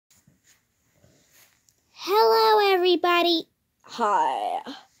Hello, everybody. Hi.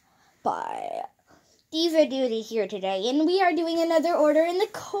 Bye. Diva Duty here today, and we are doing another order in the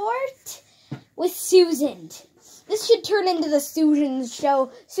court with Susan. This should turn into the Susan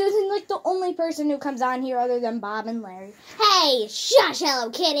show. Susan's like the only person who comes on here other than Bob and Larry. Hey, shush, Hello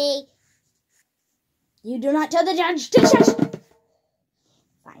Kitty. You do not tell the judge to shush.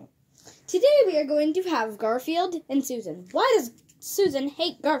 Fine. Today we are going to have Garfield and Susan. Why does Susan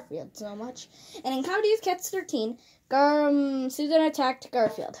hate Garfield so much? And in Comedy with Cats 13, Susan attacked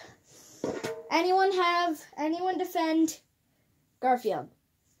Garfield. Anyone defend Garfield?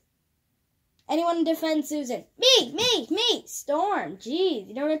 Anyone defend Susan? Me! Storm! Jeez,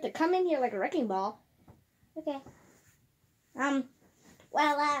 you don't have to come in here like a wrecking ball. Okay. I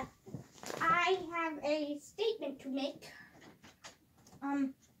have a statement to make. I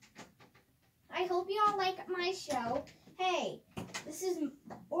hope you all like my show. Hey, this is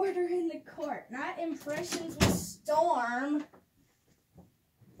order in the court, not impressions with Storm.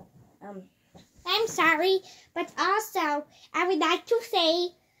 I'm sorry, but also, I would like to say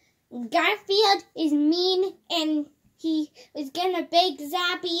Garfield is mean and he was gonna bake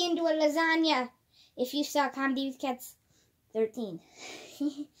Zappy into a lasagna if you saw Comedy with Cats 13.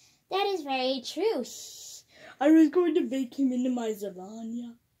 That is very true. I was going to bake him into my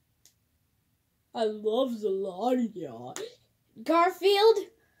lasagna. I love lasagna. Garfield,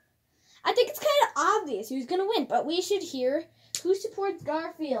 I think it's kind of obvious who's gonna win, but we should hear who supports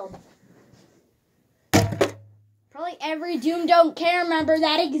Garfield. Probably every Doom Don't Care member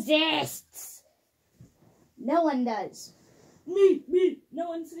that exists. No one does. Me. No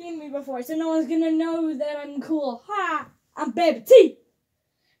one's seen me before, so no one's gonna know that I'm cool. Ha! I'm Baby T.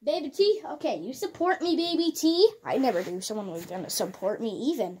 Baby T? Okay, you support me, Baby T? I never knew someone was gonna support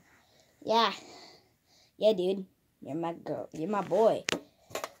me even. Yeah. Yeah, dude. You're my girl. You're my boy.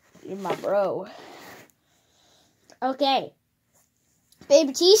 You're my bro. Okay.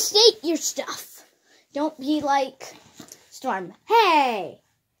 Baby T, state your stuff. Don't be like Storm. Hey,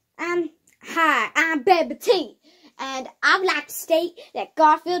 hi, I'm Baby T, and I'd like to state that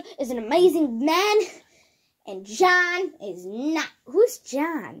Garfield is an amazing man, and John is not. Who's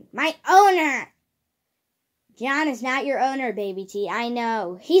John? My owner. John is not your owner, Baby T. I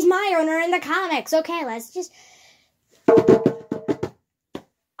know. He's my owner in the comics. Okay, let's just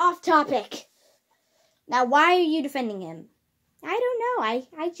off topic. Now, why are you defending him? I don't know.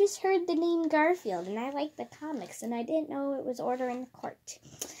 I just heard the name Garfield, and I like the comics, and I didn't know it was order in the court.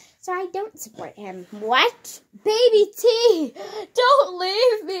 So I don't support him. What? Baby T! Don't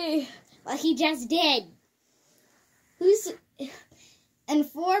leave me! Well, he just did. Who's... In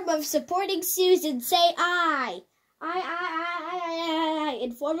form of supporting Susan, say I. I.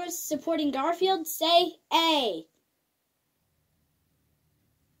 In form of supporting Garfield, say A.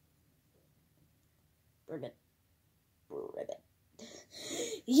 Ribbit.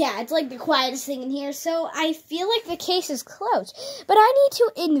 Yeah, it's like the quietest thing in here, so I feel like the case is closed. But I need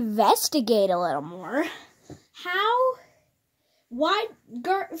to investigate a little more. Why,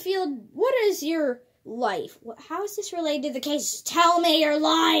 Garfield, what is your life? How is this related to the case? Tell me your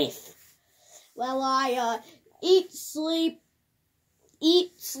life! Well, I, eat, sleep.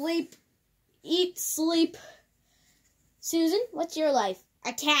 Susan, what's your life?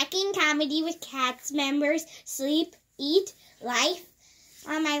 Attacking Comedy with Cats members, sleep, eat, life.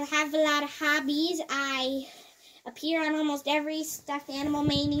 I have a lot of hobbies. I appear on almost every Stuffed Animal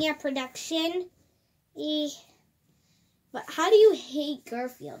Mania production. But how do you hate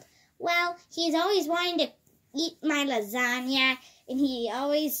Garfield? Well, he's always wanting to eat my lasagna, and he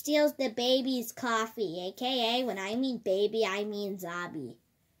always steals the baby's coffee, a.k.a. when I mean baby, I mean Zappy.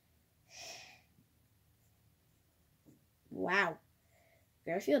 Wow.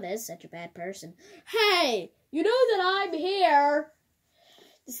 Garfield is such a bad person. Hey, you know that I'm here.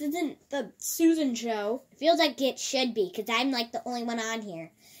 This isn't the Susan show. It feels like it should be, because I'm like the only one on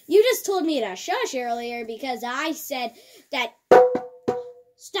here. You just told me to shush earlier because I said that...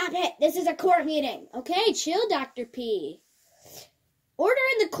 Stop it! This is a court meeting. Okay, chill, Dr. P. Order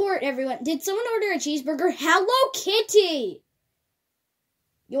in the court, everyone. Did someone order a cheeseburger? Hello Kitty!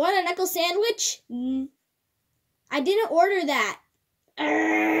 You want a knuckle sandwich? I didn't order that.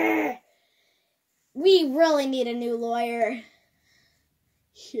 We really need a new lawyer.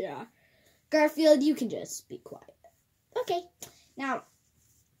 Yeah. Garfield, you can just be quiet. Okay. Now,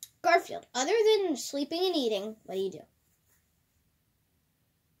 Garfield, other than sleeping and eating, what do you do?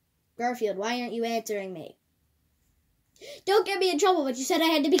 Garfield, why aren't you answering me? Don't get me in trouble, but you said I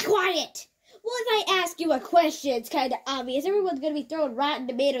had to be quiet. Well, if I ask you a question, it's kind of obvious. Everyone's going to be throwing rotten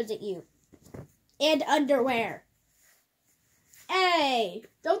tomatoes at you. And underwear. Hey,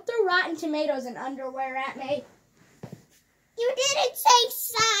 don't throw rotten Rotten Tomatoes and underwear at me. You didn't say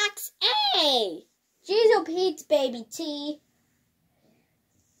socks. Hey. Jizo Pete's baby T.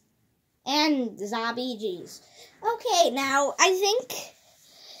 And Zobby G's. Okay, now, I think...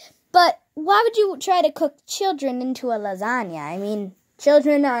 But why would you try to cook children into a lasagna? I mean,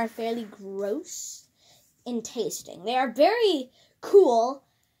 children are fairly gross in tasting. They are very cool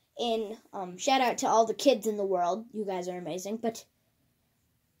in... shout out to all the kids in the world. You guys are amazing. But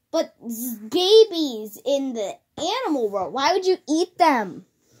babies in the animal world, why would you eat them?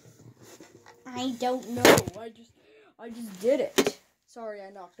 I don't know. I just did it. Sorry, I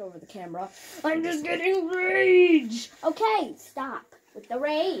knocked over the camera. I'm just getting rage. Okay, stop with the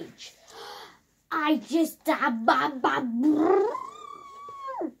rage. I just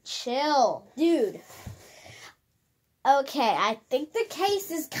chill, dude. Okay, I think the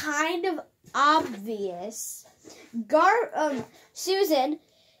case is kind of obvious. Susan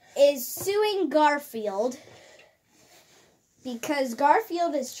is suing Garfield because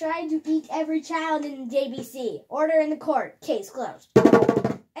Garfield is trying to eat every child in JBC. Order in the court. Case closed.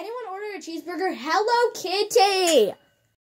 Anyone order a cheeseburger? Hello Kitty!